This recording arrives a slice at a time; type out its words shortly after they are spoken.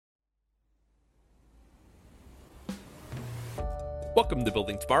Welcome to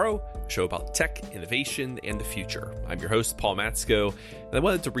Building Tomorrow, a show about tech, innovation, and the future. I'm your host, Paul Matsko, and I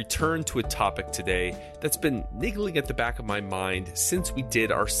wanted to return to a topic today that's been niggling at the back of my mind since we did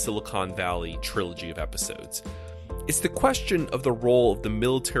our Silicon Valley trilogy of episodes. It's the question of the role of the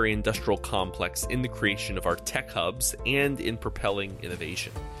military-industrial complex in the creation of our tech hubs and in propelling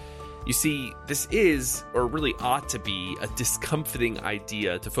innovation. You see, this is, or really ought to be, a discomfiting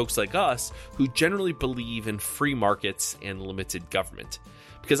idea to folks like us who generally believe in free markets and limited government.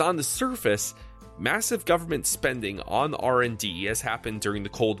 Because on the surface, massive government spending on R&D, as happened during the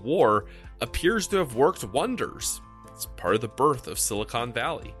Cold War, appears to have worked wonders. It's part of the birth of Silicon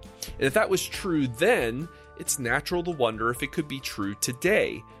Valley. And if that was true then, it's natural to wonder if it could be true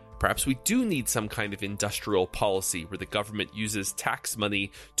today. Perhaps we do need some kind of industrial policy where the government uses tax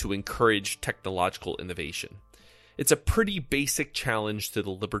money to encourage technological innovation. It's a pretty basic challenge to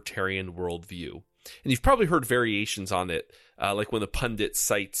the libertarian worldview. And you've probably heard variations on it, like when the pundit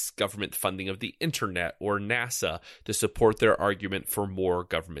cites government funding of the internet or NASA to support their argument for more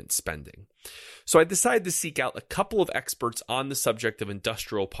government spending. So I decided to seek out a couple of experts on the subject of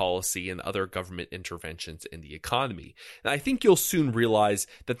industrial policy and other government interventions in the economy. And I think you'll soon realize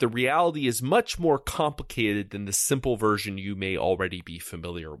that the reality is much more complicated than the simple version you may already be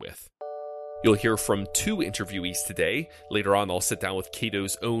familiar with. You'll hear from two interviewees today. Later on, I'll sit down with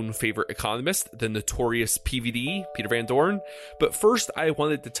Cato's own favorite economist, the notorious PVD, Peter Van Dorn. But first, I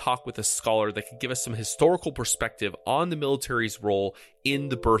wanted to talk with a scholar that could give us some historical perspective on the military's role in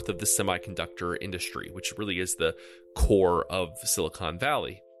the birth of the semiconductor industry, which really is the core of Silicon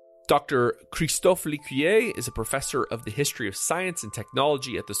Valley. Dr. Christophe Lécuyer is a professor of the history of science and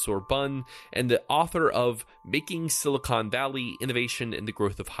technology at the Sorbonne and the author of Making Silicon Valley: Innovation and the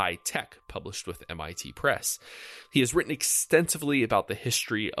Growth of High Tech, published with MIT Press. He has written extensively about the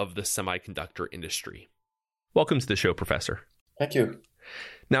history of the semiconductor industry. Welcome to the show, Professor. Thank you.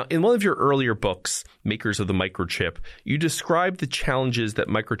 Now, in one of your earlier books, Makers of the Microchip, you described the challenges that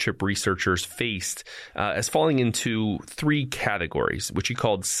microchip researchers faced as falling into three categories, which you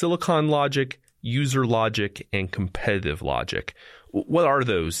called silicon logic, user logic, and competitive logic. What are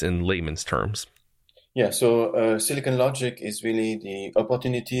those in layman's terms? Yeah, so silicon logic is really the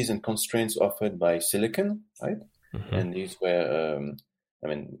opportunities and constraints offered by silicon, right? Mm-hmm. And these were,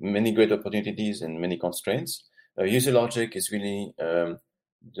 many great opportunities and many constraints. User logic is really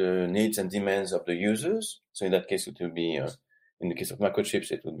the needs and demands of the users. So in that case, it will be, in the case of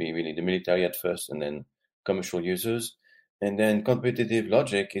microchips, it would be really the military at first and then commercial users. And then competitive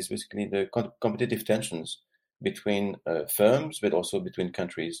logic is basically the competitive tensions between firms, but also between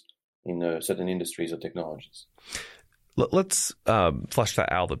countries in certain industries or technologies. Let's flesh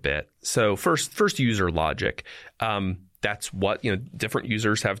that out a bit. So first user logic. That's what, different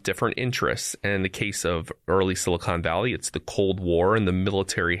users have different interests. And in the case of early Silicon Valley, it's the Cold War, and the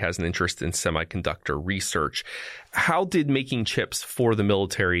military has an interest in semiconductor research. How did making chips for the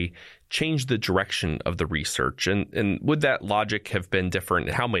military change the direction of the research? And would that logic have been different?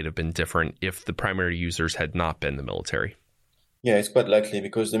 How might it have been different if the primary users had not been the military? Yeah, it's quite likely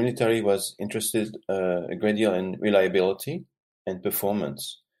because the military was interested a great deal in reliability and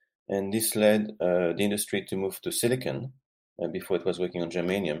performance. And this led the industry to move to silicon before it was working on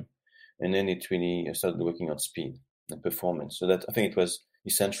germanium. And then it really started working on speed and performance. So that I think it was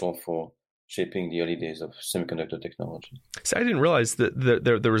essential for shaping the early days of semiconductor technology. So I didn't realize that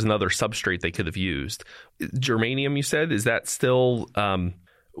there was another substrate they could have used. Germanium, you said, is that still...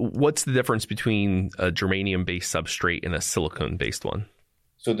 what's the difference between a germanium-based substrate and a silicon-based one?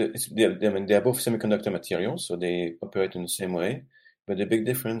 So they're both semiconductor materials, so they operate in the same way. But the big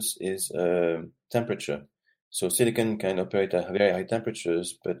difference is temperature. So silicon can operate at very high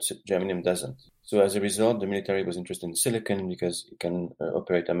temperatures, but germanium doesn't. So as a result, the military was interested in silicon because it can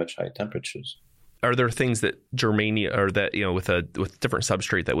operate at much higher temperatures. Are there things that germanium or that, with different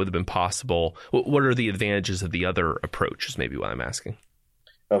substrate that would have been possible? What are the advantages of the other approach is maybe what I'm asking.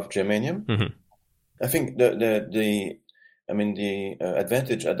 Of germanium? Mm-hmm. I think the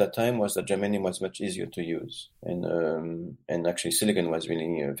advantage at that time was that germanium was much easier to use, and actually silicon was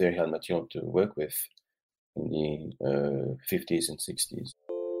really a very hard material to work with in the 50s and 60s.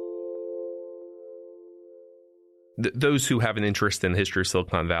 Those who have an interest in the history of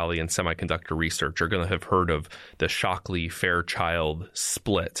Silicon Valley and semiconductor research are going to have heard of the Shockley-Fairchild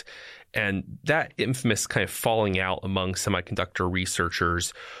split, and that infamous kind of falling out among semiconductor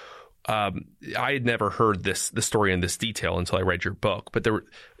researchers. I had never heard the story in this detail until I read your book, but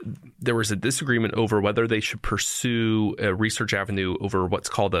there was a disagreement over whether they should pursue a research avenue over what's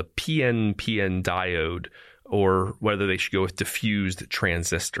called a PNPN diode or whether they should go with diffused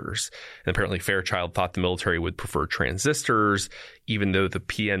transistors. And apparently Fairchild thought the military would prefer transistors, even though the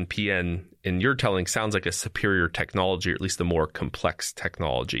PNPN in your telling sounds like a superior technology, or at least a more complex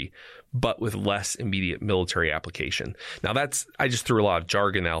technology, but with less immediate military application. Now I just threw a lot of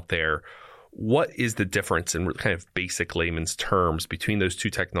jargon out there. What is the difference in kind of basic layman's terms between those two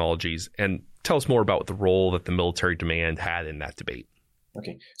technologies? And tell us more about the role that the military demand had in that debate.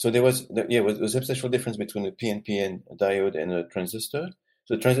 Okay, so there was a substantial difference between a PNPN diode and a transistor.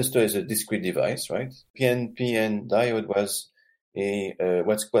 So the transistor is a discrete device, right? PNPN diode was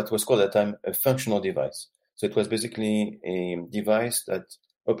what was called at the time a functional device. So it was basically a device that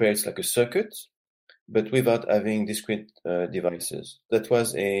operates like a circuit, but without having discrete devices. That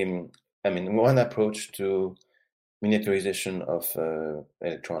was one approach to miniaturization of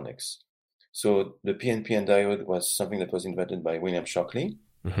electronics. So the PNPN diode was something that was invented by William Shockley.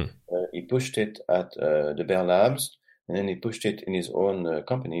 Mm-hmm. He pushed it at the Bell Labs, and then he pushed it in his own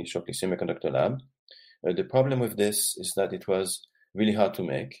company, Shockley Semiconductor Lab. The problem with this is that it was really hard to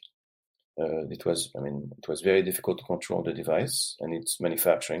make. It was very difficult to control the device and its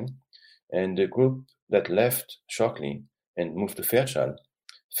manufacturing. And the group that left Shockley and moved to Fairchild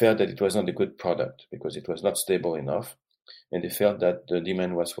felt that it was not a good product because it was not stable enough. And they felt that the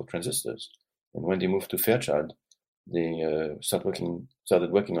demand was for transistors. And when they moved to Fairchild, they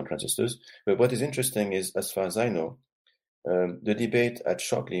started working on transistors. But what is interesting is, as far as I know, the debate at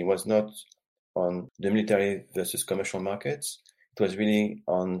Shockley was not on the military versus commercial markets. It was really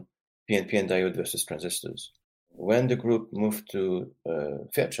on PNPN diode versus transistors. When the group moved to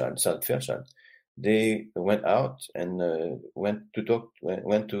Fairchild, they went out and went to talk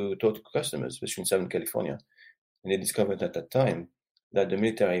to customers, especially in Southern California. And they discovered at that time that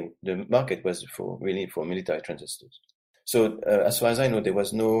the market was for military transistors. So as far as I know, there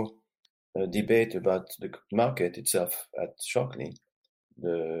was no debate about the market itself at Shockley.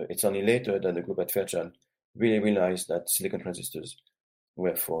 It's only later that the group at Fairchild really realized that silicon transistors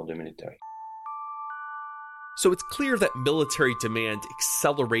were for the military. So it's clear that military demand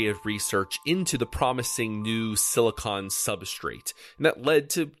accelerated research into the promising new silicon substrate, and that led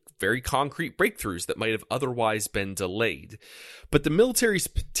to very concrete breakthroughs that might have otherwise been delayed. But the military's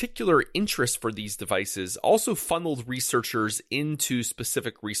particular interest for these devices also funneled researchers into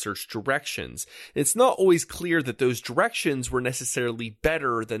specific research directions. And it's not always clear that those directions were necessarily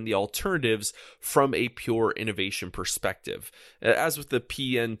better than the alternatives from a pure innovation perspective, as with the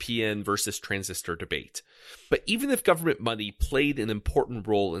PNPN versus transistor debate. But even if government money played an important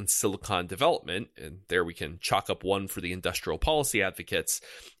role in silicon development, and there we can chalk up one for the industrial policy advocates,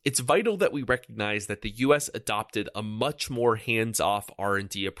 it's vital that we recognize that the U.S. adopted a much more hands-off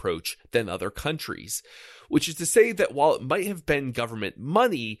R&D approach than other countries, which is to say that while it might have been government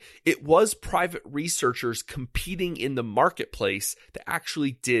money, it was private researchers competing in the marketplace that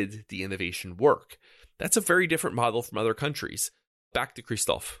actually did the innovation work. That's a very different model from other countries. Back to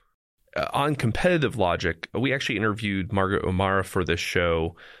Christophe. On competitive logic, we actually interviewed Margaret O'Mara for this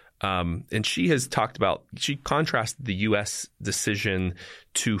show, and she contrasted the U.S. decision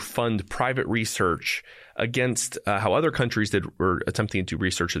to fund private research against how other countries were attempting to do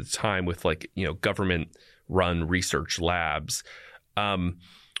research at the time with government-run research labs.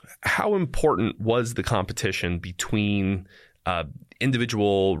 How important was the competition between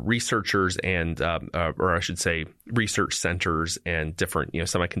individual researchers and, or I should say, research centers and different,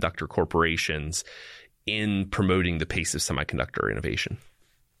 semiconductor corporations in promoting the pace of semiconductor innovation?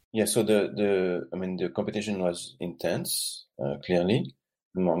 Yeah, so the competition was intense, clearly,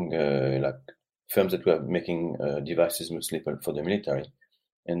 among firms that were making devices mostly for the military,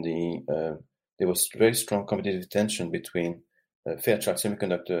 and there was very strong competitive tension between Fairchild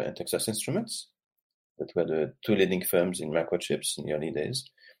Semiconductor and Texas Instruments, that were the two leading firms in microchips in the early days.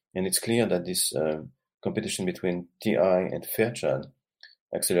 And it's clear that this competition between TI and Fairchild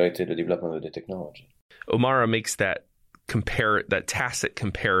accelerated the development of the technology. O'Mara makes that tacit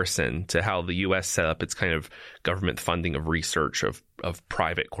comparison to how the U.S. set up its kind of government funding of research of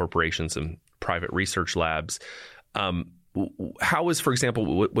private corporations and private research labs. How was, for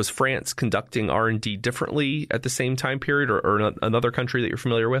example, was France conducting R&D differently at the same time period, or another country that you're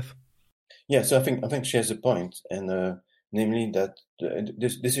familiar with? Yeah, so I think she has a point, and namely that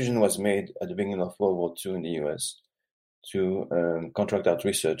this decision was made at the beginning of World War II in the U.S. to contract out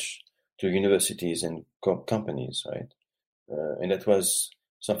research to universities and companies, right? And that was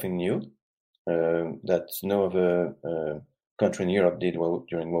something new that no other country in Europe did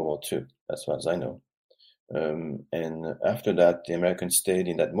during World War II, as far as I know. And after that, the Americans stayed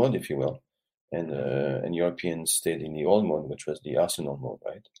in that mode, if you will, and Europeans stayed in the old mode, which was the arsenal mode,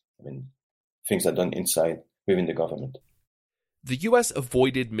 right? I mean, things are done inside within the government. The U.S.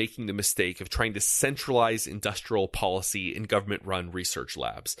 avoided making the mistake of trying to centralize industrial policy in government-run research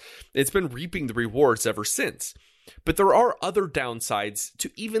labs. It's been reaping the rewards ever since. But there are other downsides to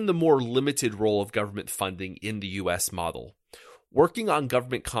even the more limited role of government funding in the U.S. model. Working on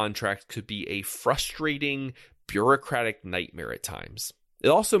government contracts could be a frustrating, bureaucratic nightmare at times. It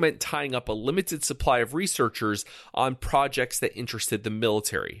also meant tying up a limited supply of researchers on projects that interested the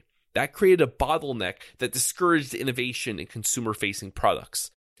military. That created a bottleneck that discouraged innovation in consumer-facing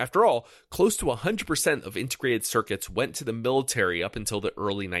products. After all, close to 100% of integrated circuits went to the military up until the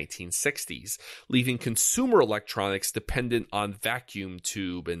early 1960s, leaving consumer electronics dependent on vacuum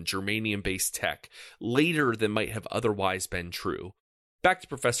tube and germanium-based tech later than might have otherwise been true. Back to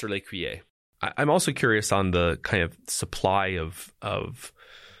Professor Lécuyer. I'm also curious on the kind of supply of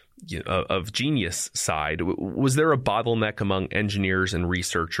genius side. Was there a bottleneck among engineers and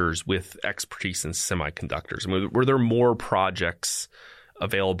researchers with expertise in semiconductors? I mean, were there more projects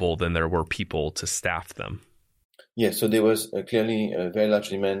available than there were people to staff them? Yeah, so there was clearly a very large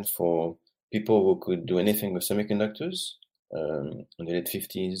demand for people who could do anything with semiconductors in the late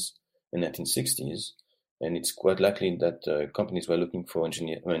 50s and 1960s. And it's quite likely that companies were looking for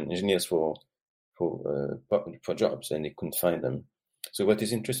engineers for jobs, and they couldn't find them. So what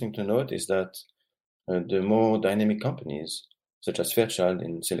is interesting to note is that the more dynamic companies, such as Fairchild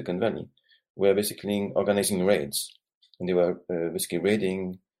in Silicon Valley, were basically organizing raids. And they were basically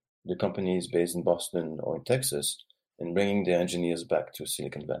raiding the companies based in Boston or in Texas and bringing their engineers back to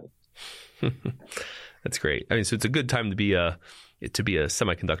Silicon Valley. That's great. I mean, so it's a good time to be a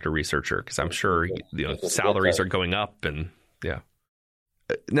semiconductor researcher, because I'm sure salaries are going up, and yeah.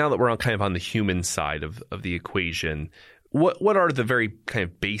 Now that we're on the human side of the equation, what are the very kind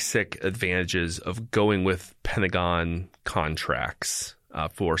of basic advantages of going with Pentagon contracts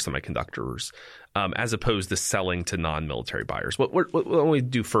for semiconductors as opposed to selling to non-military buyers? What we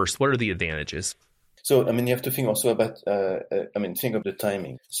do first? What are the advantages? So, I mean, you have to think also about, think of the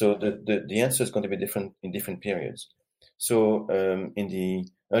timing. So the answer is going to be different in different periods. So in the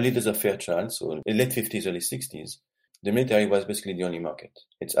early days of Fairchild, so in late 50s, early 60s, the military was basically the only market.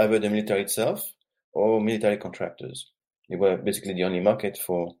 It's either the military itself or military contractors. They were basically the only market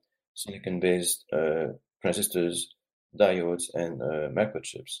for silicon-based transistors, diodes, and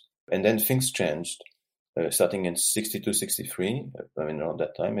microchips. And then things changed, starting in 62, 63, around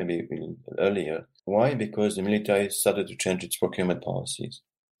that time, maybe earlier. Why? Because the military started to change its procurement policies.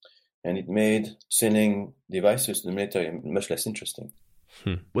 And it made selling devices to the military much less interesting.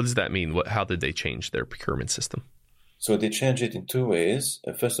 What does that mean? How did they change their procurement system? So they changed it in two ways.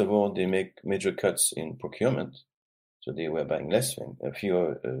 First of all, they make major cuts in procurement. So they were buying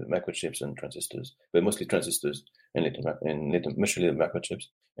fewer microchips and transistors, but mostly transistors and much later microchips.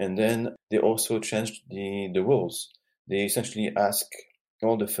 And then they also changed the rules. They essentially asked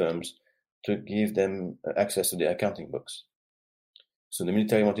all the firms to give them access to their accounting books. So the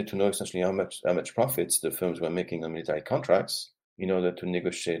military wanted to know essentially how much profits the firms were making on military contracts in order to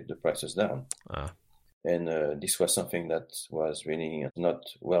negotiate the prices down. And this was something that was really not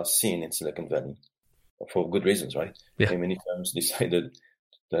well seen in Silicon Valley, for good reasons, right? Yeah. And many firms decided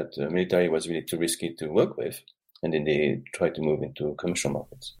that military was really too risky to work with, and then they tried to move into commercial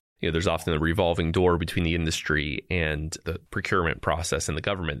markets. There's often a revolving door between the industry and the procurement process in the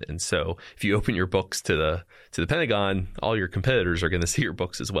government. And so if you open your books to the Pentagon, all your competitors are going to see your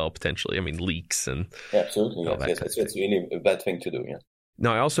books as well, potentially. I mean, leaks and absolutely. Yes, it's really a bad thing to do. Yeah.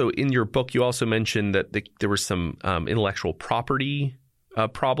 Now, I also, in your book, you also mentioned that there were some intellectual property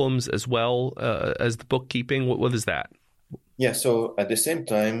problems as well as the bookkeeping. What is that? Yeah. So at the same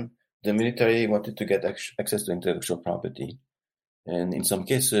time, the military wanted to get access to intellectual property. And in some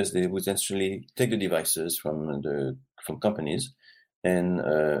cases, they would essentially take the devices from companies and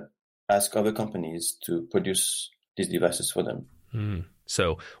ask other companies to produce these devices for them.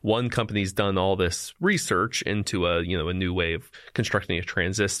 So one company's done all this research into a new way of constructing a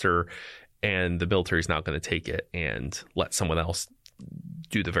transistor, and the military is now going to take it and let someone else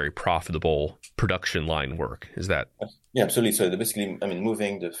do the very profitable production line work. Is that? Yeah, absolutely. So they're basically,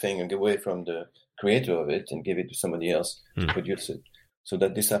 moving the thing away from the creator of it and give it to somebody else to produce it. So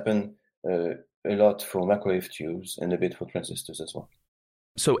that this happened a lot for microwave tubes and a bit for transistors as well.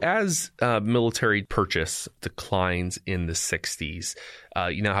 So as military purchase declines in the 60s,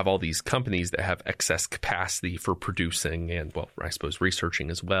 you now have all these companies that have excess capacity for producing and, well, I suppose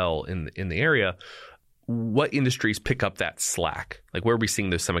researching as well in the area. What industries pick up that slack? Like, where are we seeing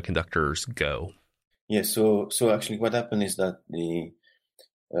those semiconductors go? Yeah, so actually what happened is that the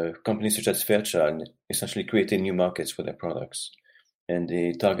companies such as Fairchild essentially created new markets for their products. And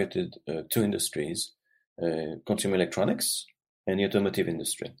they targeted two industries, consumer electronics and the automotive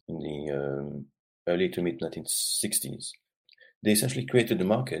industry in the early to mid 1960s. They essentially created the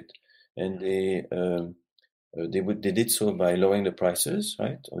market, and they did so by lowering the prices,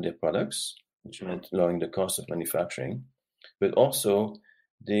 right, of their products, which meant lowering the cost of manufacturing. But also,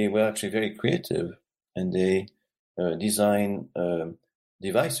 they were actually very creative, and they designed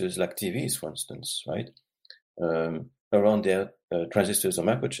devices like TVs, for instance, right, around their transistors or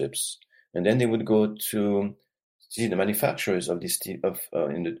microchips, and then they would go to see the manufacturers of this in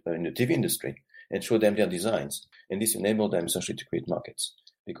the TV industry and show them their designs, and this enabled them essentially to create markets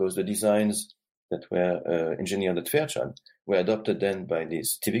because the designs that were engineered at Fairchild were adopted then by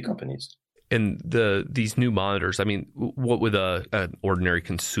these TV companies. And these new monitors, I mean, what would an ordinary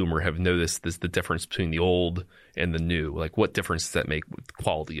consumer have noticed is the difference between the old and the new? Like, what difference does that make with the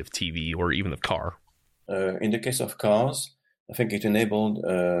quality of TV or even of car? In the case of cars, I think it enabled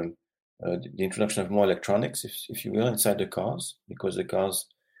the introduction of more electronics, if you will, inside the cars, because the cars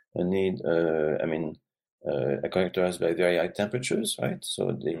need, are characterized by very high temperatures, right?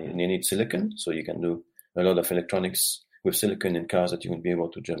 So they need silicon, so you can do a lot of electronics with silicon in cars that you won't be able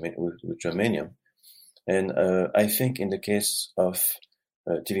to with germanium. And I think in the case of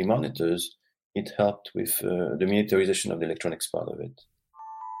TV monitors, it helped with the miniaturization of the electronics part of it.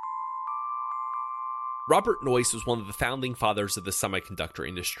 Robert Noyce was one of the founding fathers of the semiconductor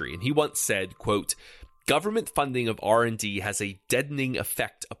industry, and he once said, quote, "Government funding of R&D has a deadening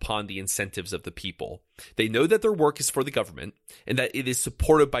effect upon the incentives of the people. They know that their work is for the government and that it is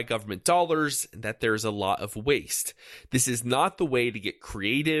supported by government dollars and that there is a lot of waste. This is not the way to get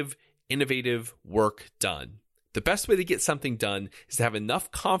creative, innovative work done. The best way to get something done is to have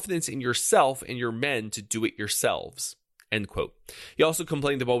enough confidence in yourself and your men to do it yourselves." End quote. He also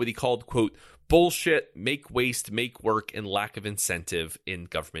complained about what he called, quote, "bullshit, make waste, make work, and lack of incentive in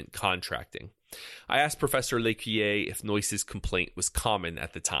government contracting." I asked Professor Lecuyer if Noyce's complaint was common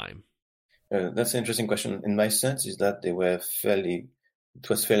at the time. That's an interesting question. In my sense is that it was fairly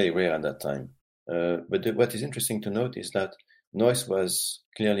rare at that time. But what is interesting to note is that Noyce was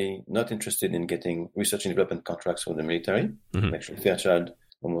clearly not interested in getting research and development contracts for the military. Mm-hmm. Actually, Fairchild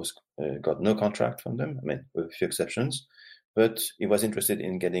almost got no contract from them, with a few exceptions. But he was interested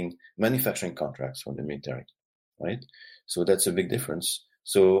in getting manufacturing contracts from the military, right? So that's a big difference.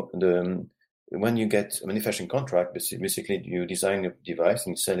 So when you get a manufacturing contract, basically you design a device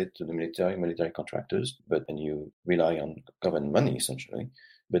and sell it to the military contractors, and you rely on government money essentially.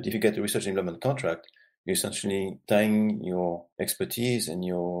 But if you get a research and development contract, you're essentially tying your expertise and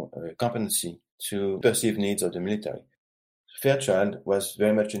your competency to perceived needs of the military. Fairchild was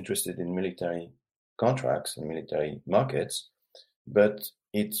very much interested in military contracts and military markets, but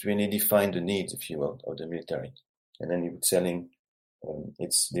it really defined the needs, if you will, of the military. And then it was selling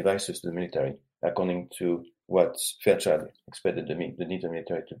its devices to the military according to what Fairchild expected the need of the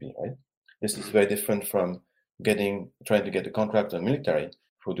military to be, right? This is very different from trying to get a contract on military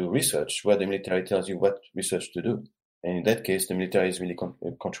to do research, where the military tells you what research to do. And in that case, the military is really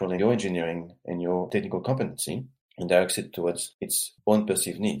controlling your engineering and your technical competency and directs it towards its own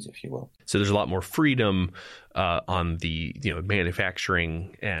perceived needs, if you will. So there's a lot more freedom on the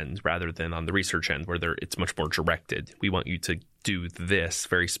manufacturing end rather than on the research end, where it's much more directed. We want you to do this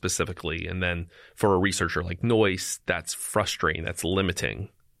very specifically. And then for a researcher like Noyce, that's frustrating, that's limiting.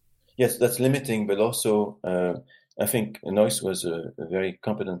 Yes, that's limiting, but also I think Noyce was a very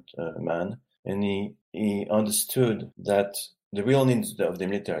competent man, and he understood that the real needs of the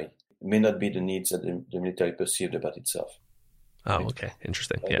military may not be the needs that the military perceived about itself. Oh, right? Okay.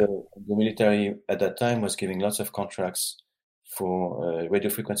 Interesting. Yeah. The military at that time was giving lots of contracts for radio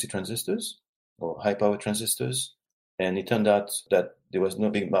frequency transistors or high power transistors. And it turned out that there was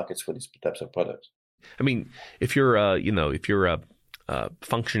no big markets for these types of products. I mean, if you're a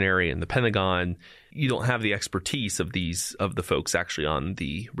functionary in the Pentagon, you don't have the expertise of the folks actually on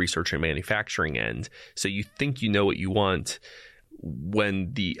the research and manufacturing end. So you think you know what you want.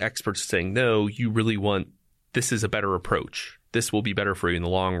 When the experts are saying, no, you really want, this is a better approach. This will be better for you in the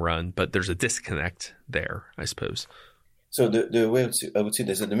long run, but there's a disconnect there, I suppose. So the way I would say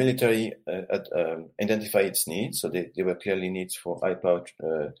is that the military identified its needs. So there were clearly needs for high power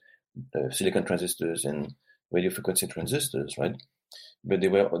silicon transistors and radio frequency transistors, right? But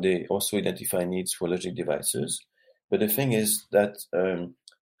they also identify needs for logic devices. But the thing is that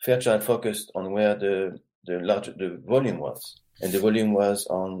Fairchild focused on where the volume was. And the volume was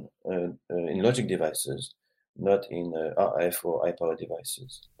in logic devices, not in RF or high power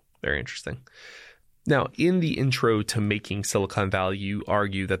devices. Very interesting. Now, in the intro to Making Silicon Valley, you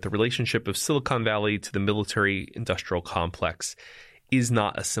argue that the relationship of Silicon Valley to the military industrial complex is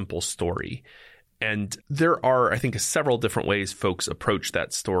not a simple story. And there are, I think, several different ways folks approach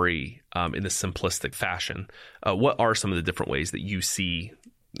that story in a simplistic fashion. What are some of the different ways that you see,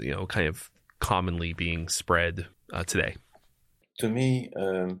 kind of commonly being spread today? To me,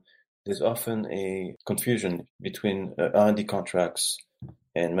 there's often a confusion between R&D contracts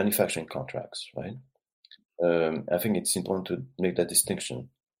and manufacturing contracts, right? I think it's important to make that distinction,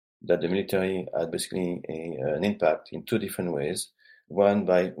 that the military had basically an impact in two different ways. One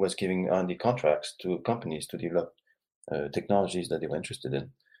was giving R&D contracts to companies to develop technologies that they were interested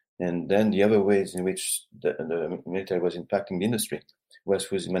in. And then the other ways in which the military was impacting the industry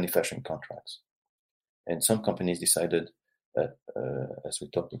was with manufacturing contracts. And some companies decided that, as we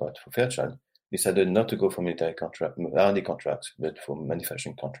talked about for Fairchild, decided not to go for military R&D contracts, but for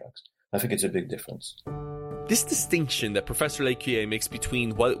manufacturing contracts. I think it's a big difference. This distinction that Professor Lecuyer makes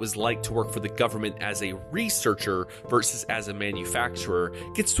between what it was like to work for the government as a researcher versus as a manufacturer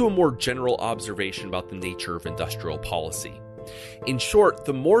gets to a more general observation about the nature of industrial policy. In short,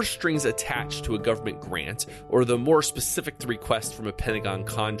 the more strings attached to a government grant, or the more specific the request from a Pentagon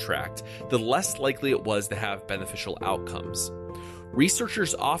contract, the less likely it was to have beneficial outcomes.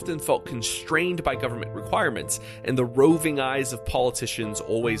 Researchers often felt constrained by government requirements and the roving eyes of politicians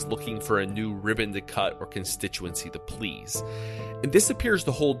always looking for a new ribbon to cut or constituency to please. And this appears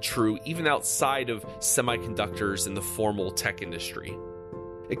to hold true even outside of semiconductors and the formal tech industry.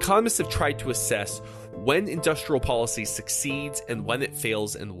 Economists have tried to assess when industrial policy succeeds and when it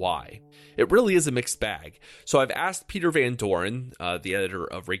fails and why. It really is a mixed bag. So I've asked Peter Van Doren, the editor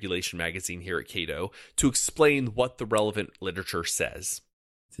of Regulation Magazine here at Cato, to explain what the relevant literature says.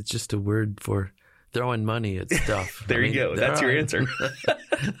 It's just a word for throwing money at stuff. You go. That's your answer.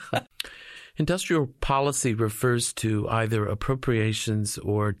 Industrial policy refers to either appropriations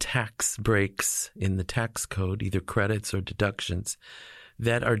or tax breaks in the tax code, either credits or deductions,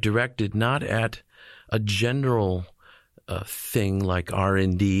 that are directed not at a general thing like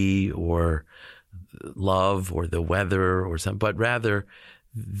R&D or love or the weather or something, but rather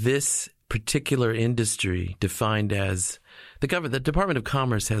this particular industry defined as the Department of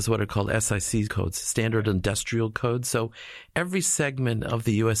Commerce has what are called SIC codes, Standard Industrial Codes. So every segment of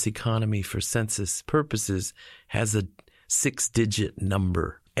the U.S. economy for census purposes has a 6-digit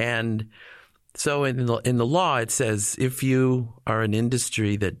number. And so in the law, it says if you are an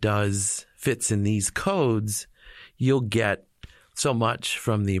industry that fits in these codes, you'll get so much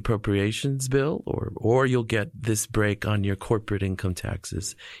from the appropriations bill or you'll get this break on your corporate income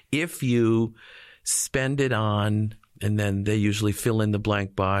taxes. If you spend it on, and then they usually fill in the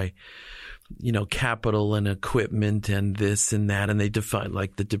blank by, capital and equipment and this and that, and they define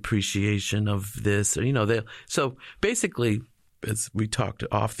like the depreciation of this, so basically, as we talked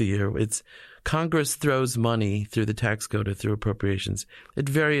off the air, it's Congress throws money through the tax code or through appropriations at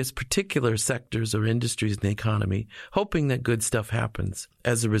various particular sectors or industries in the economy, hoping that good stuff happens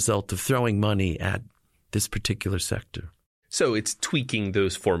as a result of throwing money at this particular sector. So it's tweaking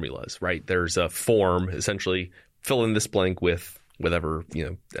those formulas, right? There's a form, essentially fill in this blank with whatever,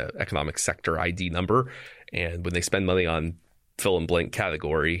 economic sector ID number. And when they spend money on fill in blank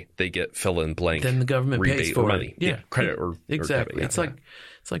category, they get fill in blank. Then the government pays for money. it. Yeah, credit or exactly. Or debit,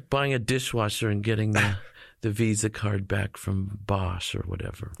 It's like buying a dishwasher and getting the Visa card back from Bosch or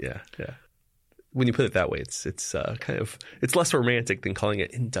whatever. Yeah. When you put it that way, it's it's less romantic than calling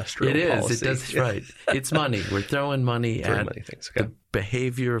it industrial policy. It is. Right. It's money. We're throwing money at the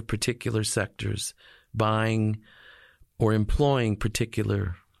behavior of particular sectors, buying or employing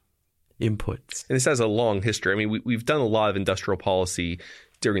particular inputs. And this has a long history. I mean, we've done a lot of industrial policy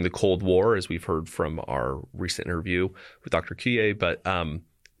during the Cold War, as we've heard from our recent interview with Dr. Cuyer, but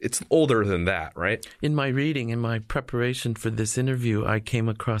it's older than that, right? In my reading, in my preparation for this interview, I came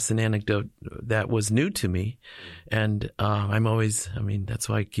across an anecdote that was new to me. And that's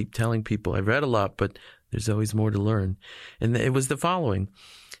why I keep telling people I've read a lot, but there's always more to learn. And it was the following.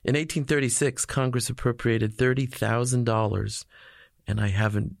 In 1836, Congress appropriated $30,000, and I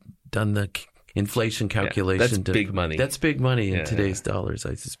haven't done the inflation calculation. That's big money. That's big money in today's dollars,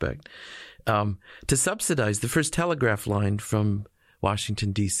 I suspect. To subsidize the first telegraph line from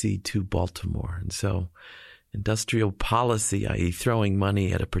Washington, D.C. to Baltimore. And so industrial policy, i.e. throwing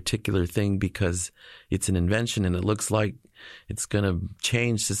money at a particular thing because it's an invention and it looks like it's going to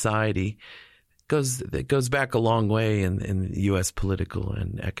change society, it goes back a long way in U.S. political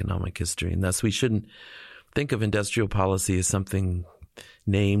and economic history. And thus we shouldn't think of industrial policy as something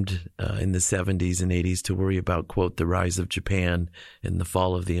named in the 70s and 80s to worry about, quote, the rise of Japan and the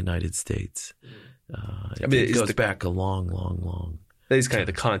fall of the United States. It goes back a long, long, long. That is kind of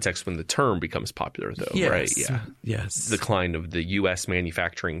the context when the term becomes popular, though, yes, right? Yeah. Yes. Decline of the U.S.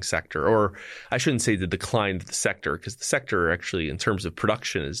 manufacturing sector, or I shouldn't say the decline of the sector, because the sector actually, in terms of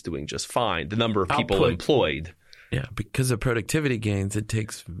production, is doing just fine. The number of people employed. Yeah, because of productivity gains, it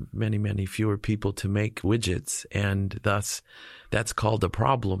takes many, many fewer people to make widgets, and thus that's called a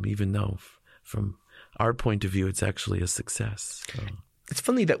problem, even though from our point of view, it's actually a success. So. It's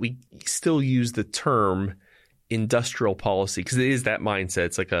funny that we still use the term industrial policy, because it is that mindset.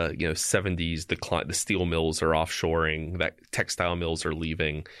 It's like a 70s decline. The steel mills are offshoring, that textile mills are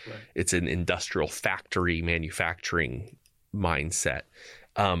leaving. Right. It's an industrial factory manufacturing mindset.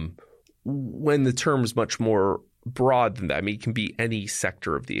 When the term is much more broad than that. I mean, it can be any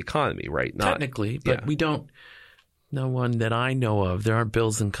sector of the economy, right? Technically, but we don't. No one that I know of. There aren't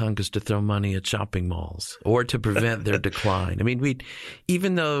bills in Congress to throw money at shopping malls or to prevent their decline. I mean,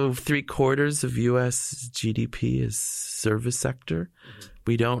 even though 3/4 of U.S. GDP is service sector,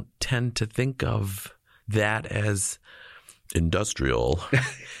 we don't tend to think of that as industrial,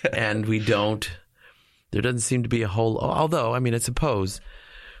 and we don't. There doesn't seem to be a whole. Although, I mean, I suppose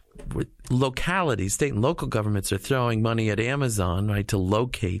localities, state and local governments are throwing money at Amazon, right, to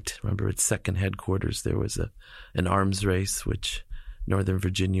locate. Remember, its second headquarters, there was an arms race, which Northern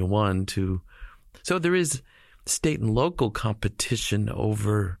Virginia won to. So there is state and local competition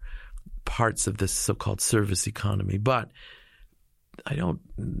over parts of this so-called service economy. But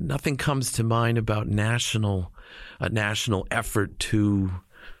nothing comes to mind about a national effort to,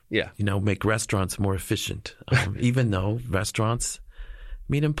 make restaurants more efficient. Even though restaurants,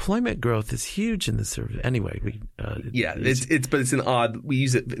 I mean, employment growth is huge in the service. Anyway, but it's an odd. We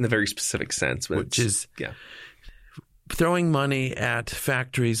use it in a very specific sense, which is throwing money at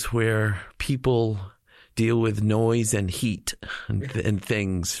factories where people deal with noise and heat and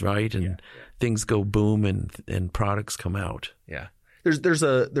things, right? And things go boom and products come out. Yeah, there's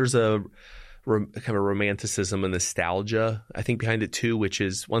a kind of a romanticism and nostalgia, I think, behind it too, which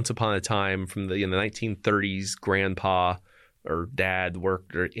is once upon a time from the 1930s, grandpa or dad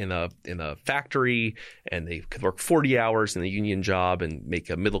worked in a factory, and they could work 40 hours in a union job and make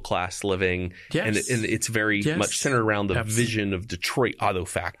a middle class living. Yes. And it's very much centered around the vision of Detroit auto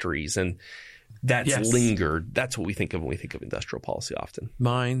factories, and that's lingered. That's what we think of when we think of industrial policy often.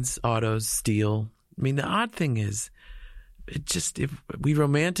 Mines, autos, steel. I mean, the odd thing is, if we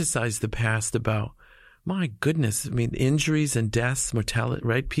romanticize the past about, my goodness, I mean, injuries and deaths, mortality,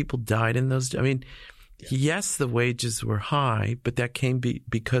 right? People died in those. I mean, yes, the wages were high, but that came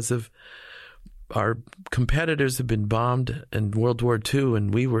because of our competitors have been bombed in World War II,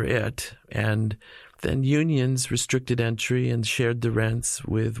 and we were it. And then unions restricted entry and shared the rents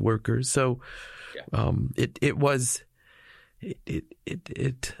with workers. So but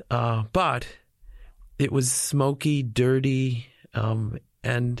it was smoky, dirty,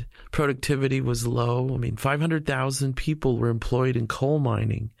 and productivity was low. I mean, 500,000 people were employed in coal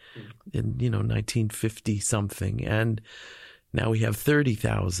mining in 1950 something, and now we have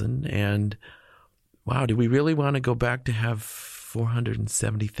 30,000. And wow, do we really want to go back to have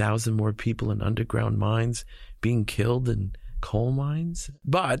 470,000 more people in underground mines being killed in coal mines?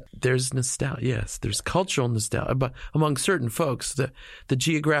 But there's nostalgia. Yes, there's cultural nostalgia, but among certain folks, the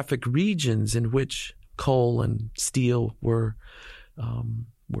geographic regions in which coal and steel were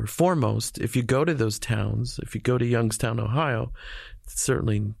foremost. If you go to those towns, if you go to Youngstown, Ohio, it's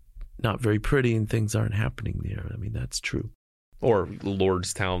certainly not very pretty, and things aren't happening there. I mean, that's true. Or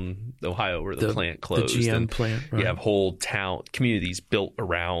Lordstown, Ohio, where the plant closed. The GM plant, right. You have whole town communities built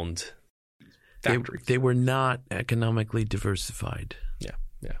around factories. They were not economically diversified. Yeah,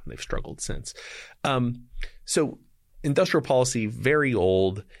 they've struggled since. So industrial policy, very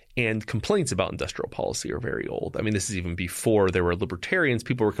old, and complaints about industrial policy are very old. I mean, this is even before there were libertarians.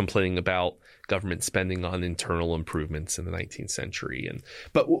 People were complaining about government spending on internal improvements in the 19th century.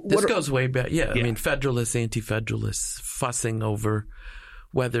 But this goes way back. Yeah, I mean, federalists, anti-federalists fussing over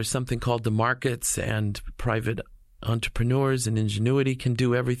whether something called the markets and private entrepreneurs and ingenuity can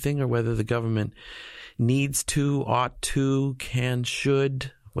do everything, or whether the government needs to, ought to, can,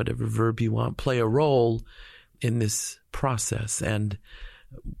 should, whatever verb you want, play a role in this process. And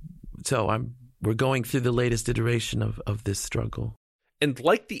so we're going through the latest iteration of this struggle. And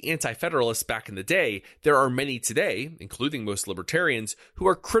like the anti-federalists back in the day, there are many today, including most libertarians, who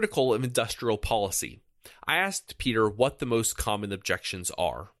are critical of industrial policy. I asked Peter what the most common objections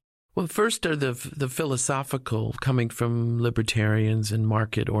are. Well, first are the philosophical, coming from libertarians and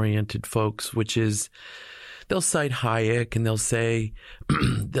market-oriented folks, which is they'll cite Hayek and they'll say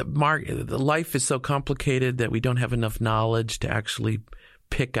the life is so complicated that we don't have enough knowledge to actually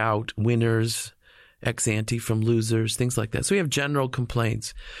pick out winners ex ante from losers, things like that. So we have general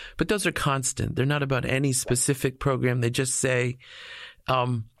complaints, but those are constant. They're not about any specific program. They just say,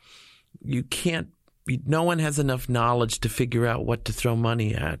 no one has enough knowledge to figure out what to throw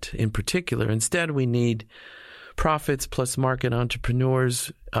money at in particular. Instead, we need profits plus market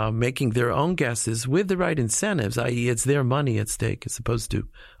entrepreneurs making their own guesses with the right incentives, i.e. it's their money at stake as opposed to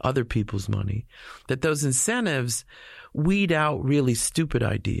other people's money, that those incentives weed out really stupid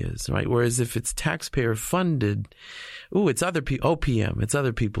ideas, right? Whereas if it's taxpayer funded, it's OPM, it's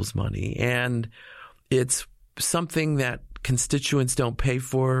other people's money. And it's something that constituents don't pay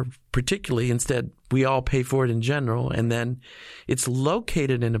for particularly. Instead, we all pay for it in general, and then it's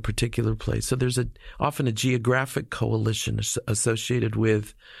located in a particular place. So there's often a geographic coalition associated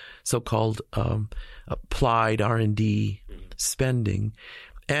with so-called applied R&D spending,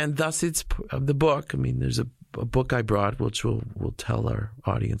 and thus it's the book. I mean, there's a book I brought, which we'll tell our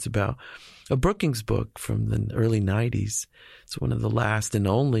audience about, a Brookings book from the early 90s. It's one of the last and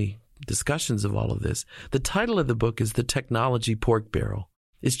only discussions of all of this. The title of the book is The Technology Pork Barrel.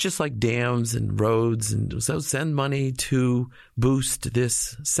 It's just like dams and roads, and so send money to boost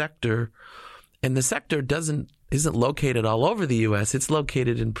this sector. And the sector isn't located all over the U.S. It's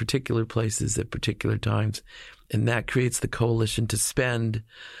located in particular places at particular times, and that creates the coalition to spend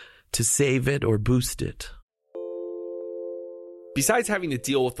to save it or boost it. Besides having to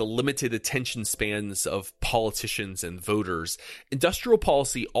deal with the limited attention spans of politicians and voters, industrial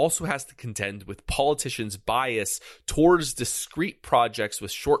policy also has to contend with politicians' bias towards discrete projects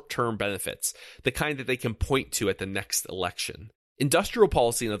with short-term benefits, the kind that they can point to at the next election. Industrial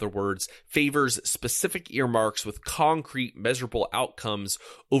policy, in other words, favors specific earmarks with concrete, measurable outcomes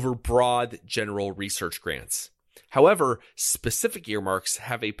over broad, general research grants. However, specific earmarks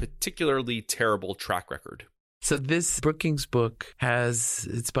have a particularly terrible track record. So this Brookings book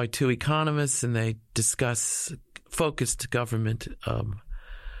it's by two economists, and they discuss focused government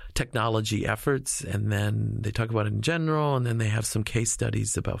technology efforts, and then they talk about it in general, and then they have some case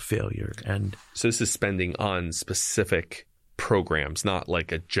studies about failure. And so this is spending on specific programs, not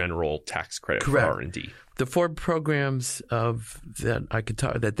like a general tax credit correct. For R&D. The four programs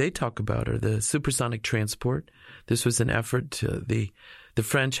that they talk about are the supersonic transport. This was an effort to the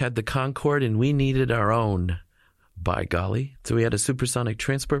French had the Concorde, and we needed our own. By golly. So we had a supersonic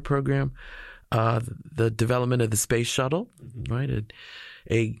transport program, the development of the space shuttle, right?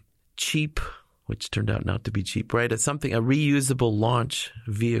 A cheap, which turned out not to be cheap, right? It's a reusable launch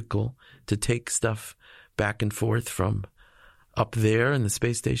vehicle to take stuff back and forth from up there in the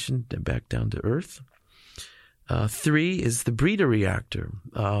space station and back down to Earth. 3 is the breeder reactor.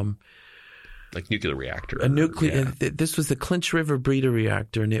 Like nuclear reactor. This was the Clinch River breeder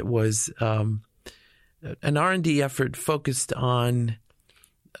reactor, and it was an R&D effort focused on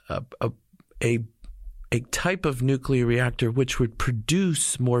a type of nuclear reactor which would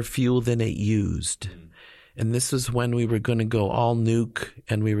produce more fuel than it used. And this was when we were going to go all nuke,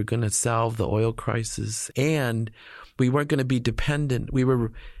 and we were going to solve the oil crisis, and we weren't going to be dependent. We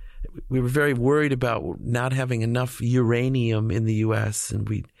were very worried about not having enough uranium in the U.S., and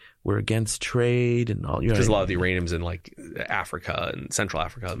we're against trade and all. Because a lot of the uranium's in like Africa and Central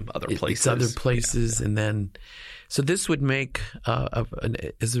Africa and other places. Yeah. And then, so this would make,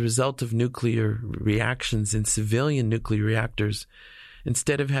 as a result of nuclear reactions in civilian nuclear reactors,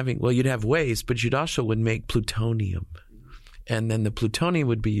 instead of having, you'd have waste, but you'd also would make plutonium. And then the plutonium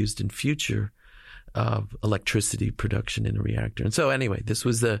would be used in future electricity production in a reactor. And so anyway,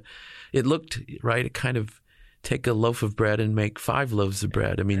 it looked, right, it kind of, take a loaf of bread and make 5 loaves of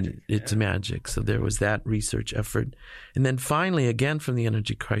bread. I mean, it's magic. So there was that research effort. And then finally, again from the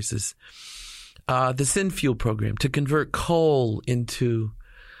energy crisis, the SynFuel program to convert coal into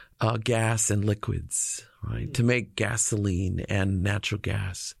gas and liquids, right? To make gasoline and natural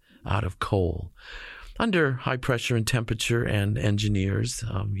gas out of coal. Under high pressure and temperature and engineers,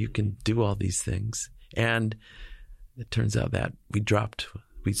 you can do all these things. And it turns out that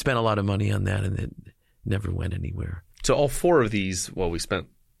we spent a lot of money on that, and it never went anywhere. So all 4 of these, we spent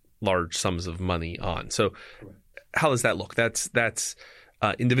large sums of money on. So how does that look? That's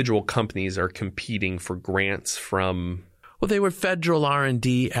individual companies are competing for grants from. Well, they were federal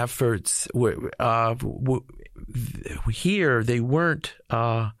R&D efforts. Here, they weren't.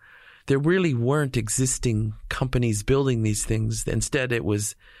 There really weren't existing companies building these things. Instead, it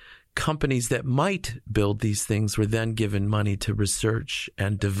was companies that might build these things were then given money to research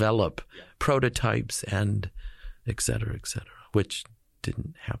and develop prototypes and et cetera, which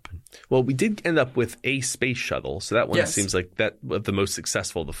didn't happen. Well, we did end up with a space shuttle. So that one seems like the most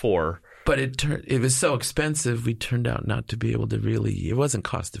successful of the 4. But it was so expensive, we turned out not to be able to it wasn't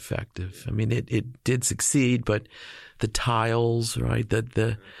cost effective. I mean, it did succeed, but the tiles, right,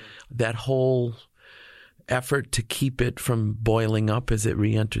 that whole effort to keep it from boiling up as it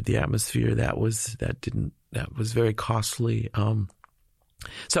re-entered the atmosphere, that was very costly.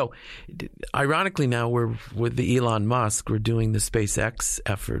 So ironically now we're with the Elon Musk, we're doing the SpaceX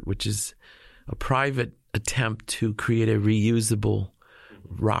effort, which is a private attempt to create a reusable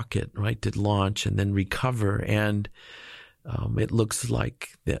rocket, right, to launch and then recover. And it looks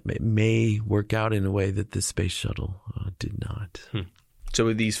like that it may work out in a way that the space shuttle did not. So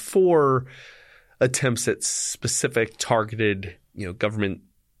with these 4 attempts at specific targeted, government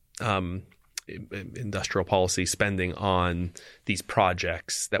industrial policy spending on these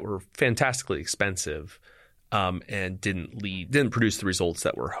projects that were fantastically expensive and didn't produce the results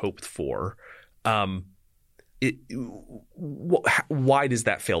that were hoped for. Why does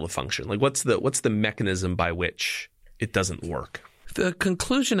that fail to function? Like, what's the mechanism by which it doesn't work? The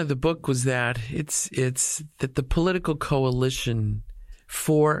conclusion of the book was that it's that the political coalition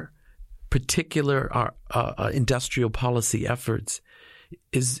for particular industrial policy efforts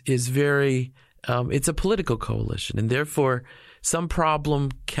is very it's a political coalition, and therefore some problem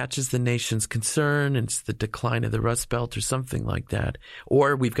catches the nation's concern, and it's the decline of the Rust Belt or something like that,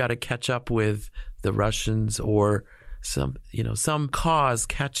 or we've got to catch up with the Russians, or some cause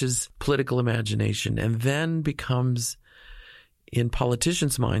catches political imagination and then becomes, in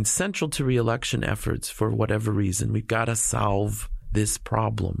politicians' minds, central to re-election efforts for whatever reason. We've got to solve this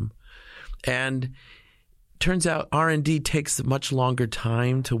problem. And turns out R&D takes a much longer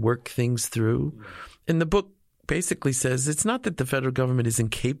time to work things through. And the book basically says it's not that the federal government is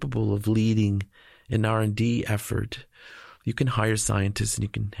incapable of leading an R&D effort. You can hire scientists and you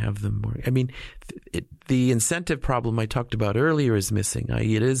can have them work. I mean, the incentive problem I talked about earlier is missing,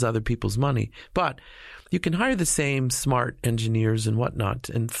 i.e. it is other people's money. But you can hire the same smart engineers and whatnot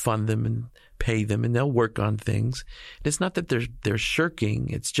and fund them and pay them, and they'll work on things. It's not that they're shirking.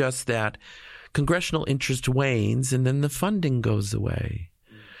 It's just that congressional interest wanes and then the funding goes away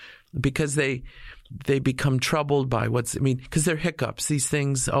because they become troubled by because there are hiccups. These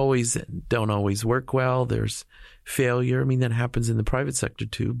things don't always work well. There's failure. I mean, that happens in the private sector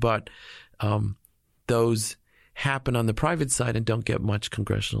too, but those happen on the private side and don't get much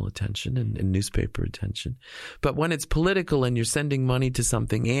congressional attention and newspaper attention. But when it's political and you're sending money to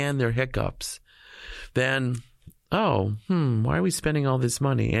something and there are hiccups, then, why are we spending all this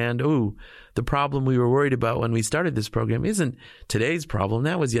money? And, the problem we were worried about when we started this program isn't today's problem.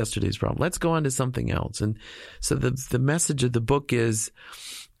 That was yesterday's problem. Let's go on to something else. And so the message of the book is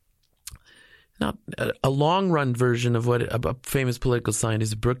not a long-run version of what a famous political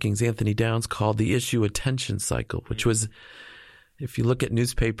scientist, Brookings, Anthony Downs, called the issue attention cycle, which was, if you look at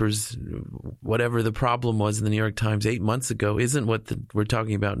newspapers, whatever the problem was in the New York Times 8 months ago isn't what we're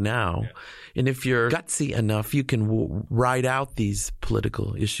talking about now. Yeah. And if you're gutsy enough, you can ride out these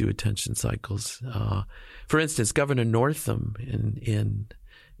political issue attention cycles. For instance, Governor Northam in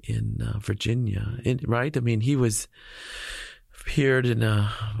Virginia, right? I mean, he appeared in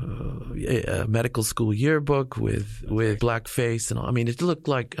a medical school yearbook with blackface and all. I mean, it looked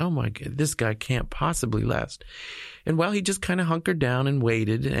like, oh my God, this guy can't possibly last. And he just kind of hunkered down and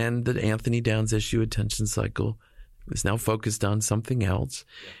waited, and the Anthony Downs issue attention cycle is now focused on something else,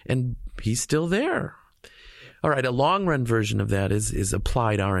 and he's still there. All right, a long-run version of that is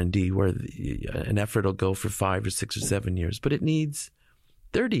applied R&D, where an effort will go for 5 or 6 or 7 years, but it needs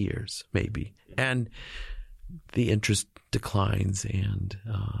 30 years maybe, and the interest declines and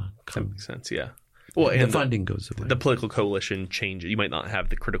that makes sense, yeah. Well, and the funding goes away. The political coalition changes. You might not have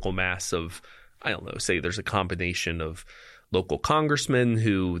the critical mass of, I don't know, say there's a combination of local congressmen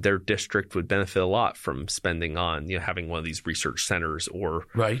who their district would benefit a lot from spending on, having one of these research centers or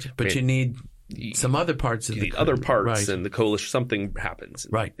right. But you need some other parts of the other parts, right. And the coalition, something happens,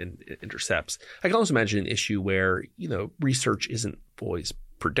 right, and it intercepts. I can also imagine an issue where research isn't always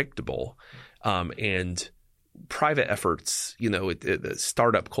predictable, and private efforts. The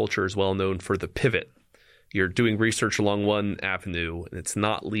startup culture is well known for the pivot. You're doing research along one avenue, and it's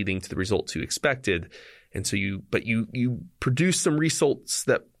not leading to the results you expected. And so you produce some results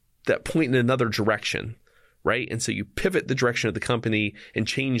that point in another direction, right? And so you pivot the direction of the company and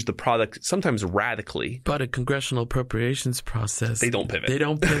change the product, sometimes radically. But a congressional appropriations process, they don't pivot.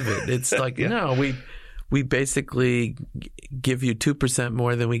 It's like, no, we basically give you 2%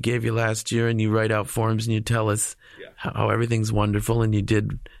 more than we gave you last year, and you write out forms and you tell us how everything's wonderful and you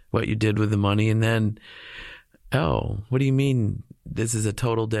did what you did with the money, and then, what do you mean this is a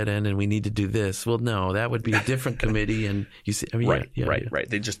total dead end and we need to do this. Well, no, that would be a different committee. And you see, I mean, right.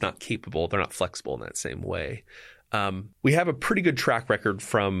 They're just not capable. They're not flexible in that same way. We have a pretty good track record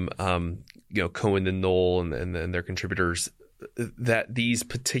from, Cohen and Knoll and their contributors that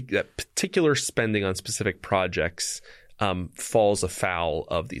that particular spending on specific projects falls afoul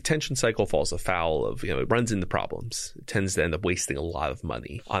of the attention cycle, falls afoul of, it runs into problems. It tends to end up wasting a lot of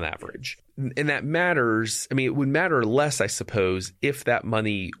money on average. And that matters. I mean, it would matter less, I suppose, if that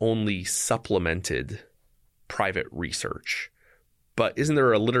money only supplemented private research. But isn't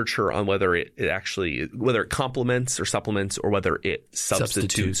there a literature on whether whether it complements or supplements or whether it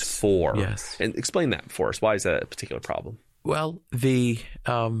substitutes for? Yes. And explain that for us. Why is that a particular problem? Well,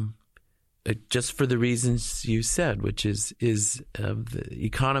 just for the reasons you said, which is the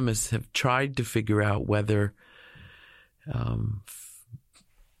economists have tried to figure out whether,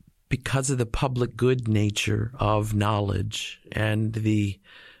 because of the public good nature of knowledge and the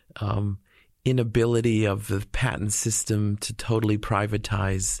inability of the patent system to totally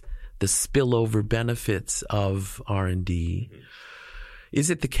privatize the spillover benefits of R&D, mm-hmm.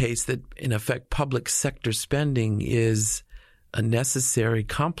 is it the case that, in effect, public sector spending is a necessary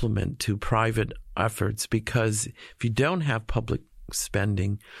complement to private efforts? Because if you don't have public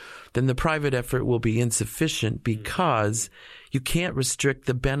spending, then the private effort will be insufficient because you can't restrict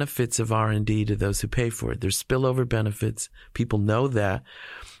the benefits of R&D to those who pay for it. There's spillover benefits. People know that.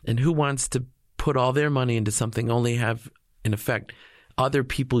 And who wants to put all their money into something, only have, in effect, other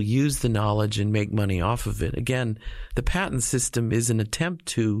people use the knowledge and make money off of it? Again, the patent system is an attempt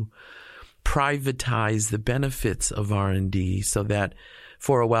to privatize the benefits of R&D so that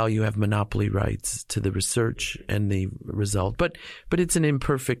for a while you have monopoly rights to the research and the result. But it's an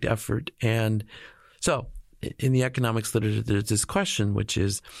imperfect effort. And so in the economics literature, there's this question, which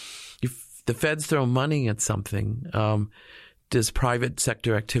is, if the feds throw money at something, does private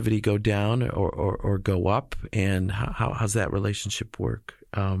sector activity go down or go up? And how's that relationship work?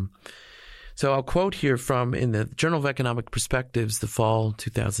 So I'll quote here from in the Journal of Economic Perspectives, the fall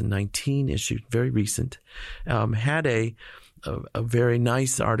 2019 issue, very recent, had a very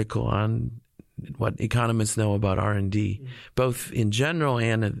nice article on what economists know about R&D, both in general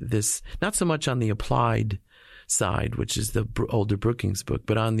and this, not so much on the applied side, which is the older Brookings book,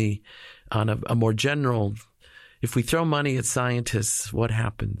 but on a more general, if we throw money at scientists, what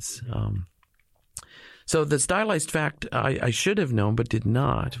happens? So the stylized fact I should have known but did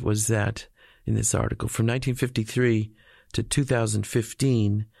not was that in this article, from 1953 to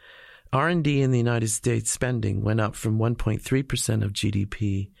 2015, R&D in the United States spending went up from 1.3% of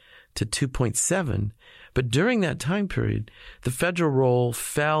GDP to 2.7%. But during that time period, the federal role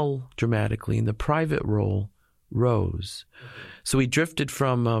fell dramatically and the private role rose. So we drifted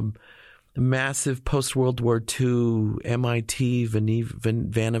from a massive post-World War II MIT,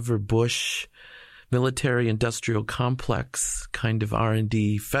 Vannevar Bush military-industrial complex kind of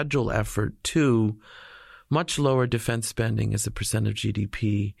R&D federal effort to much lower defense spending as a percent of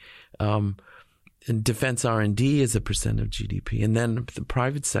GDP, and defense R&D as a percent of GDP. And then the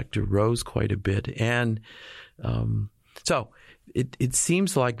private sector rose quite a bit. And so it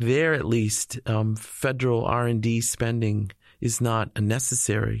seems like there, at least, federal R&D spending is not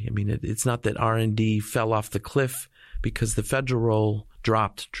necessary. I mean, it's not that R&D fell off the cliff because the federal role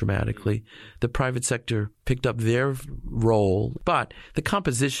dropped dramatically. The private sector picked up their role, but the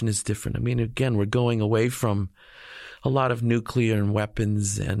composition is different. I mean, again, we're going away from a lot of nuclear and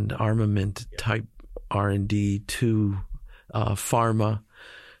weapons and armament type R&D to pharma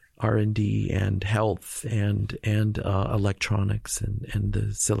R&D and health and electronics and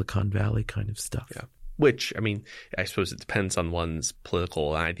the Silicon Valley kind of stuff. Yeah. Which, I mean, I suppose it depends on one's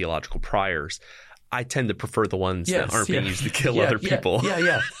political and ideological priors. I tend to prefer the ones that aren't being used to kill other people.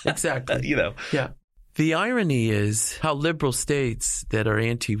 Yeah, exactly. Yeah. The irony is how liberal states that are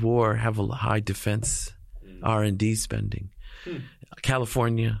anti-war have a high defense R&D spending.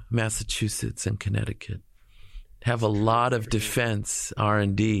 California, Massachusetts, and Connecticut have a lot of defense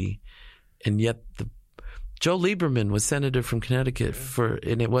R&D, and yet Joe Lieberman was senator from Connecticut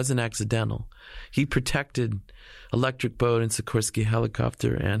and it wasn't accidental. He protected Electric Boat and Sikorsky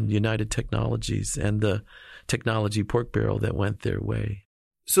Helicopter and United Technologies and the technology pork barrel that went their way.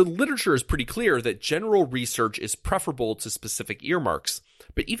 So the literature is pretty clear that general research is preferable to specific earmarks.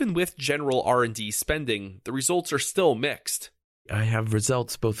 But even with general R&D spending, the results are still mixed. I have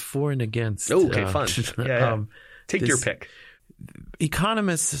results both for and against. Oh, okay, fun. Yeah. Take your pick.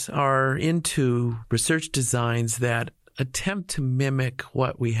 Economists are into research designs that attempt to mimic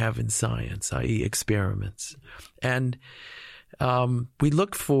what we have in science, i.e. experiments. And we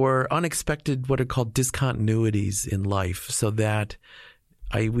look for unexpected, what are called discontinuities in life, so that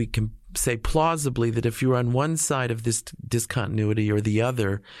we can say plausibly that if you're on one side of this discontinuity or the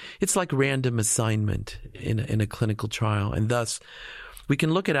other, it's like random assignment in a clinical trial. And thus, we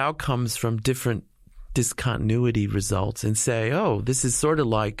can look at outcomes from different discontinuity results and say, oh, this is sort of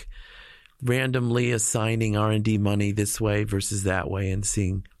like randomly assigning R&D money this way versus that way and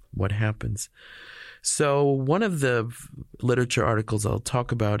seeing what happens. So one of the literature articles I'll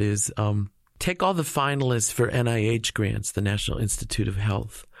talk about is take all the finalists for NIH grants, the National Institute of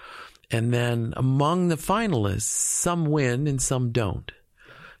Health. And then among the finalists, some win and some don't.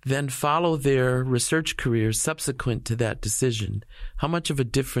 Then follow their research careers subsequent to that decision. How much of a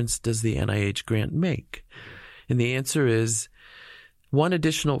difference does the NIH grant make? And the answer is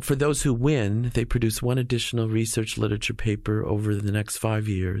for those who win, they produce one additional research literature paper over the next 5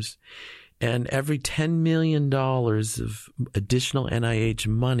 years. And every $10 million of additional NIH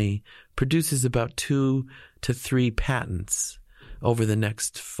money produces about 2 to 3 patents over the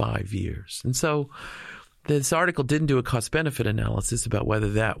next 5 years. And so this article didn't do a cost-benefit analysis about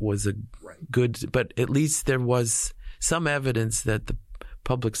whether that was a good, but at least there was some evidence that the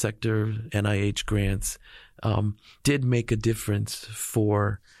public sector NIH grants did make a difference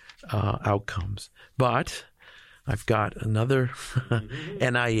for outcomes. But I've got another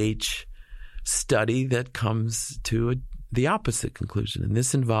NIH study that comes to the opposite conclusion, and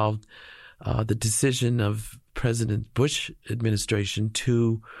this involved the decision of President Bush administration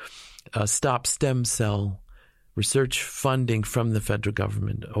to stop stem cell research funding from the federal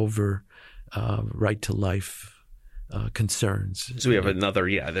government over right to life concerns. So we have another,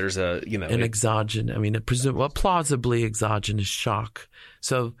 there's an exogenous, plausibly exogenous shock.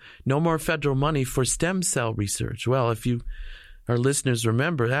 So no more federal money for stem cell research. Well, if our listeners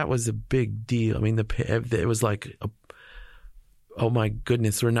remember, that was a big deal. I mean, it was like, oh my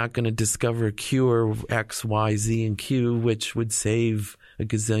goodness, we're not going to discover a cure X, Y, Z, and Q, which would save a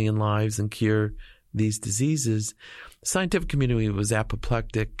gazillion lives and cure these diseases. The scientific community was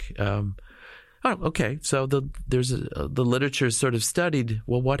apoplectic. So the literature sort of studied,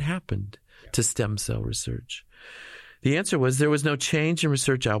 well, what happened to stem cell research? The answer was there was no change in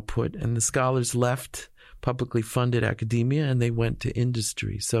research output, and the scholars left publicly funded academia and they went to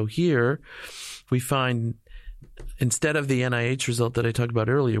industry. So here we find, instead of the NIH result that I talked about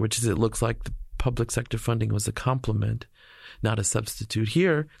earlier, which is it looks like the public sector funding was a complement, not a substitute.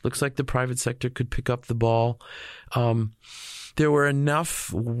 Here, looks like the private sector could pick up the ball. There were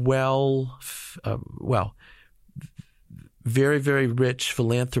enough very, very rich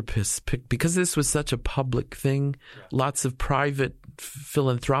philanthropists because this was such a public thing. Lots of private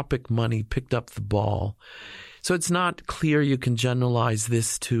philanthropic money picked up the ball. So it's not clear you can generalize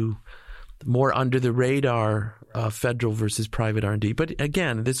this to more under the radar federal versus private R&D. But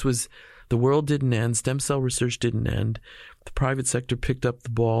again, the world didn't end. Stem cell research didn't end. The private sector picked up the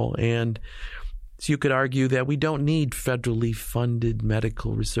ball. And so you could argue that we don't need federally funded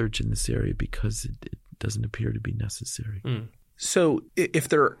medical research in this area because it doesn't appear to be necessary. So if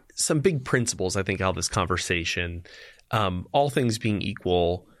there are some big principles, I think, out of this conversation, all things being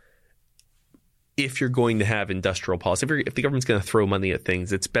equal, if you're going to have industrial policy, if the government's going to throw money at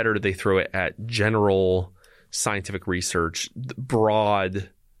things, it's better they throw it at general scientific research, broad,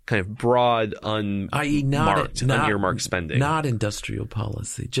 unearmarked spending. Not industrial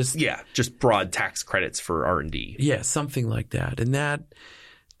policy. Just broad tax credits for R&D. Yeah, something like that. And that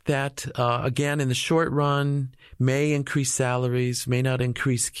again, in the short run, may increase salaries, may not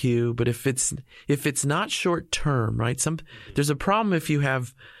increase Q. But if it's not short term, right? There's a problem if you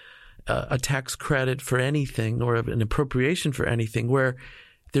have a tax credit for anything or an appropriation for anything where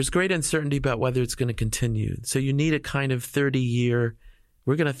there's great uncertainty about whether it's going to continue. So you need a kind of 30-year.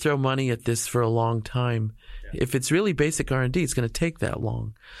 We're going to throw money at this for a long time. Yeah. If it's really basic R&D, it's going to take that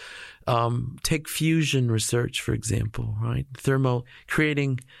long. Take fusion research, for example, right?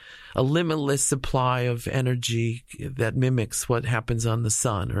 Creating a limitless supply of energy that mimics what happens on the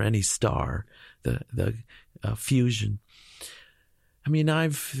sun or any star, the fusion. I mean,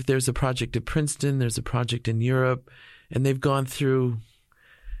 there's a project at Princeton, there's a project in Europe, and they've gone through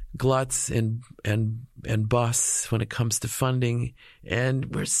gluts and busts when it comes to funding,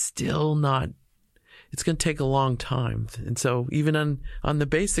 and we're still not. It's going to take a long time. And so even on the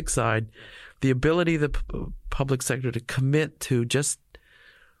basic side, the ability of the public sector to commit to just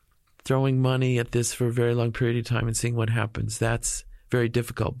throwing money at this for a very long period of time and seeing what happens, that's very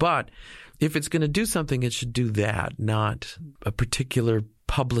difficult. But if it's going to do something, it should do that, not a particular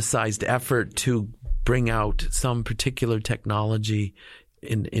publicized effort to bring out some particular technology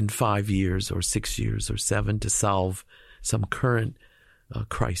in 5 years or 6 years or 7 to solve some current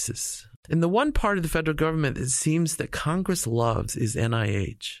crisis. And the one part of the federal government it seems that Congress loves is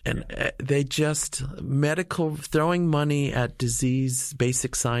NIH. And they just throwing money at disease,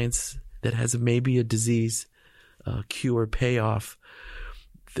 basic science that has maybe a disease cure payoff.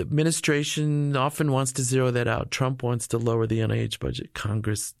 The administration often wants to zero that out. Trump wants to lower the NIH budget.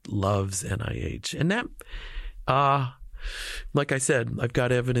 Congress loves NIH. And that, like I said, I've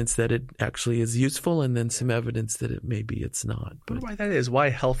got evidence that it actually is useful and then some evidence that maybe it's not. But I wonder why that is. Why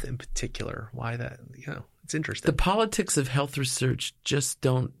health in particular? Why that? It's interesting. The politics of health research just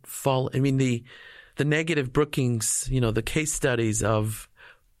don't fall. I mean, the negative Brookings, the case studies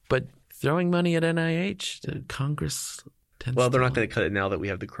but throwing money at NIH, Congress tends Well, they're not going to cut it now that we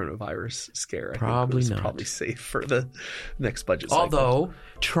have the coronavirus scare. Probably not. Probably safe for the next budget cycle. Although,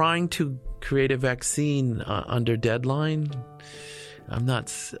 trying to create a vaccine under deadline,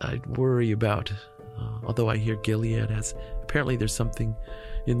 I worry about. Although I hear Gilead apparently there's something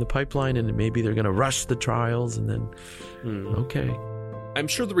in the pipeline and maybe they're going to rush the trials and then, okay. I'm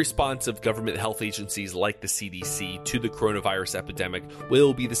sure the response of government health agencies like the CDC to the coronavirus epidemic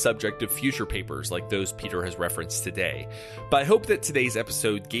will be the subject of future papers like those Peter has referenced today. But I hope that today's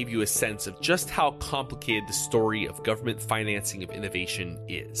episode gave you a sense of just how complicated the story of government financing of innovation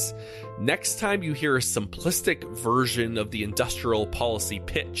is. Next time you hear a simplistic version of the industrial policy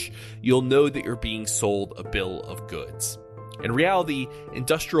pitch, you'll know that you're being sold a bill of goods. In reality,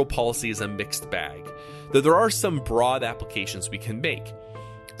 industrial policy is a mixed bag, though there are some broad applications we can make.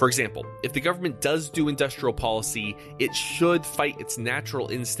 For example, if the government does do industrial policy, it should fight its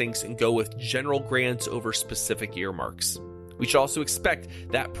natural instincts and go with general grants over specific earmarks. We should also expect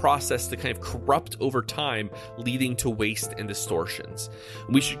that process to kind of corrupt over time, leading to waste and distortions.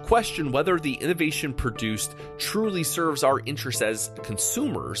 We should question whether the innovation produced truly serves our interests as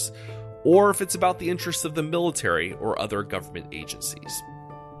consumers, or if it's about the interests of the military or other government agencies.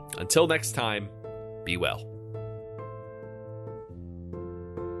 Until next time, be well.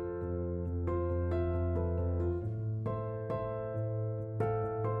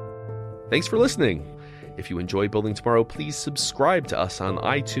 Thanks for listening. If you enjoy Building Tomorrow, please subscribe to us on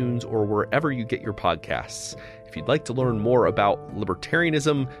iTunes or wherever you get your podcasts. If you'd like to learn more about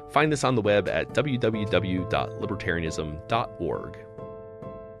libertarianism, find us on the web at www.libertarianism.org.